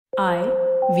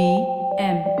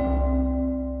IVM.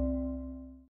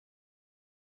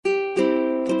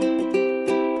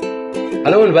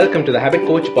 Hello and welcome to the Habit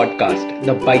Coach Podcast,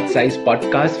 the bite-sized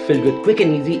podcast filled with quick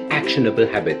and easy actionable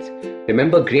habits.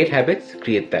 Remember, great habits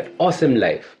create that awesome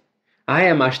life. I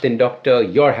am Ashdin Doctor,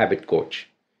 your habit coach.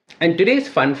 And today's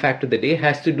fun fact of the day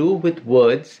has to do with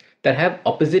words that have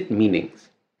opposite meanings.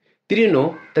 Did you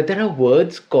know that there are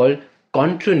words called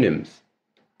contronyms?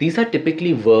 These are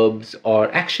typically verbs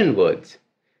or action words.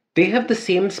 They have the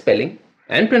same spelling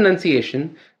and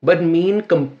pronunciation but mean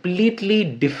completely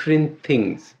different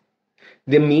things.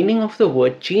 The meaning of the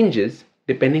word changes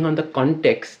depending on the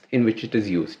context in which it is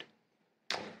used.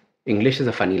 English is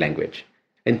a funny language,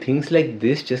 and things like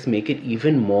this just make it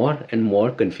even more and more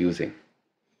confusing.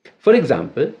 For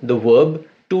example, the verb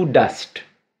to dust.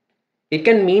 It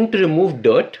can mean to remove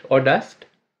dirt or dust.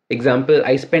 Example,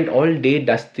 I spent all day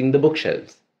dusting the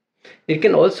bookshelves. It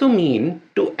can also mean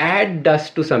to add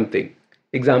dust to something.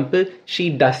 Example, she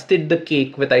dusted the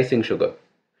cake with icing sugar.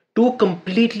 Two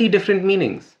completely different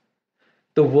meanings.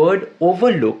 The word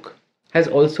overlook has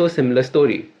also a similar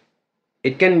story.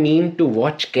 It can mean to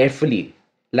watch carefully,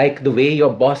 like the way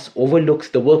your boss overlooks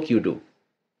the work you do.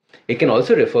 It can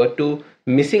also refer to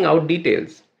missing out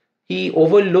details. He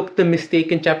overlooked the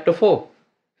mistake in chapter 4.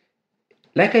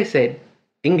 Like I said,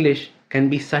 English can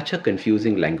be such a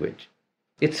confusing language.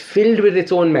 It's filled with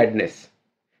its own madness.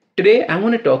 Today, I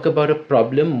want to talk about a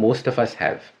problem most of us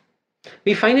have.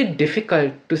 We find it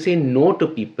difficult to say no to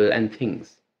people and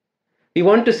things. We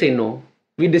want to say no,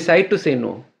 we decide to say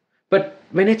no, but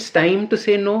when it's time to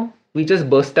say no, we just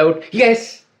burst out,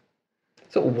 yes!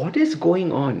 So, what is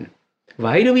going on?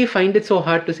 Why do we find it so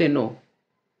hard to say no?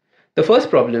 The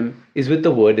first problem is with the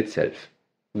word itself.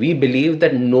 We believe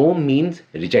that no means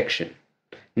rejection.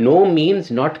 No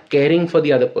means not caring for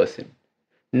the other person.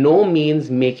 No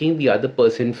means making the other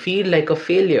person feel like a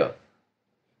failure.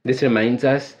 This reminds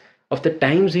us of the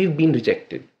times we've been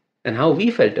rejected and how we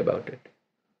felt about it.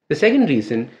 The second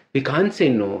reason we can't say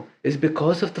no is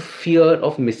because of the fear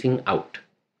of missing out.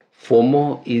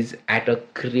 FOMO is at a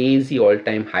crazy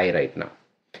all-time high right now.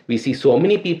 We see so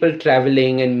many people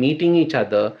traveling and meeting each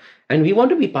other, and we want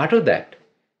to be part of that.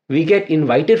 We get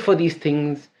invited for these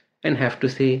things and have to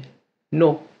say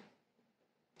no.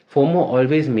 FOMO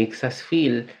always makes us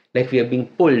feel like we are being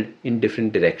pulled in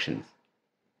different directions.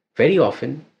 Very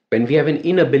often, when we have an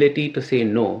inability to say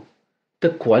no,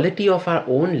 the quality of our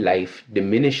own life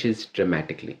diminishes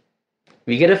dramatically.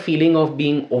 We get a feeling of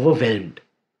being overwhelmed.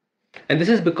 And this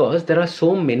is because there are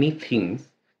so many things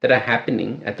that are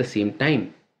happening at the same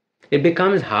time. It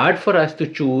becomes hard for us to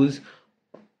choose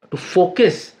to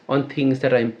focus on things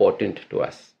that are important to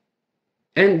us.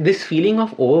 And this feeling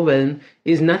of overwhelm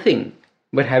is nothing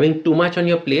but having too much on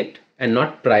your plate and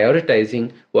not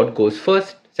prioritizing what goes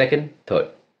first, second, third.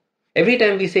 Every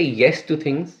time we say yes to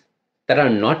things that are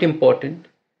not important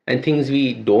and things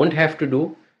we don't have to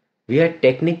do, we are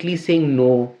technically saying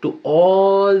no to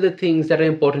all the things that are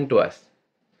important to us.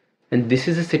 And this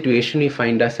is a situation we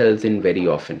find ourselves in very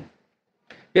often.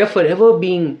 We are forever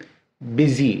being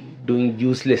busy doing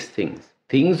useless things,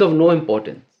 things of no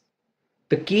importance.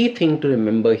 The key thing to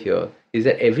remember here is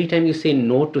that every time you say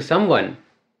no to someone,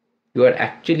 you are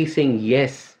actually saying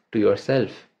yes to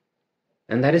yourself.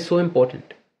 And that is so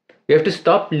important. We have to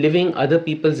stop living other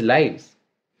people's lives.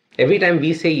 Every time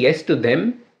we say yes to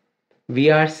them, we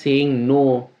are saying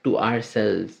no to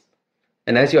ourselves.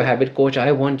 And as your habit coach,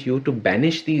 I want you to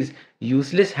banish these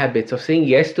useless habits of saying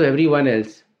yes to everyone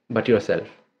else but yourself.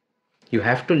 You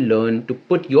have to learn to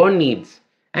put your needs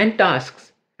and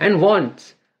tasks and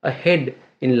wants ahead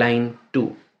in line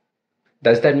too.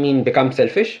 Does that mean become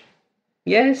selfish?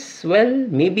 Yes, well,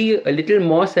 maybe a little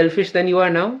more selfish than you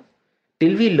are now,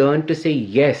 till we learn to say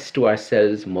yes to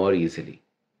ourselves more easily.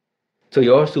 So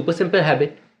your super simple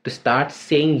habit to start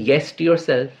saying yes to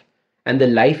yourself and the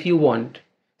life you want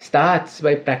starts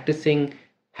by practicing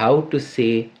how to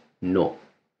say no.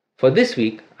 For this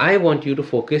week, I want you to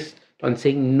focus on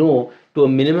saying no to a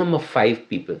minimum of 5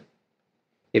 people.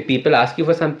 If people ask you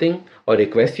for something or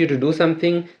request you to do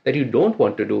something that you don't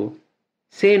want to do,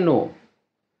 say no.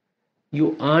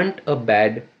 You aren't a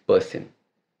bad person.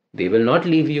 They will not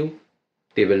leave you.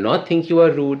 They will not think you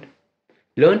are rude.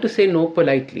 Learn to say no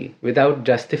politely without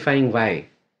justifying why.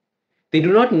 They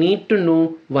do not need to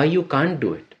know why you can't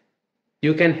do it.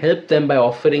 You can help them by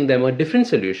offering them a different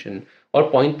solution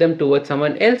or point them towards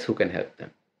someone else who can help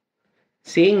them.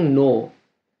 Saying no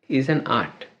is an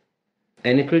art,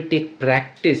 and it will take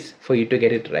practice for you to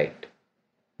get it right.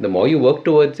 The more you work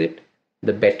towards it,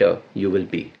 the better you will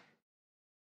be.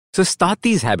 So start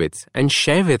these habits and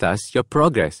share with us your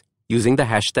progress using the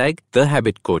hashtag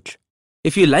 #TheHabitCoach.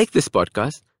 If you like this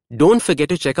podcast, don't forget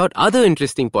to check out other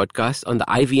interesting podcasts on the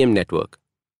IVM network.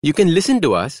 You can listen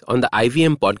to us on the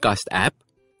IVM Podcast app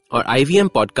or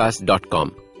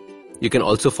ivmpodcast.com. You can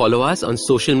also follow us on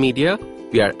social media.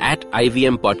 We are at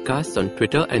IVM Podcasts on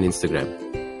Twitter and Instagram.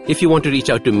 If you want to reach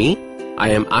out to me, I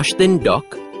am Ashdin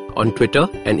Doc on Twitter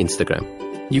and Instagram.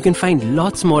 You can find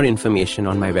lots more information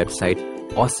on my website,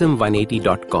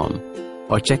 awesome180.com,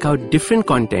 or check out different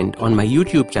content on my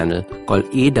YouTube channel called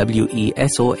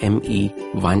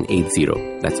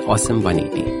AWESOME180. That's Awesome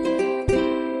 180.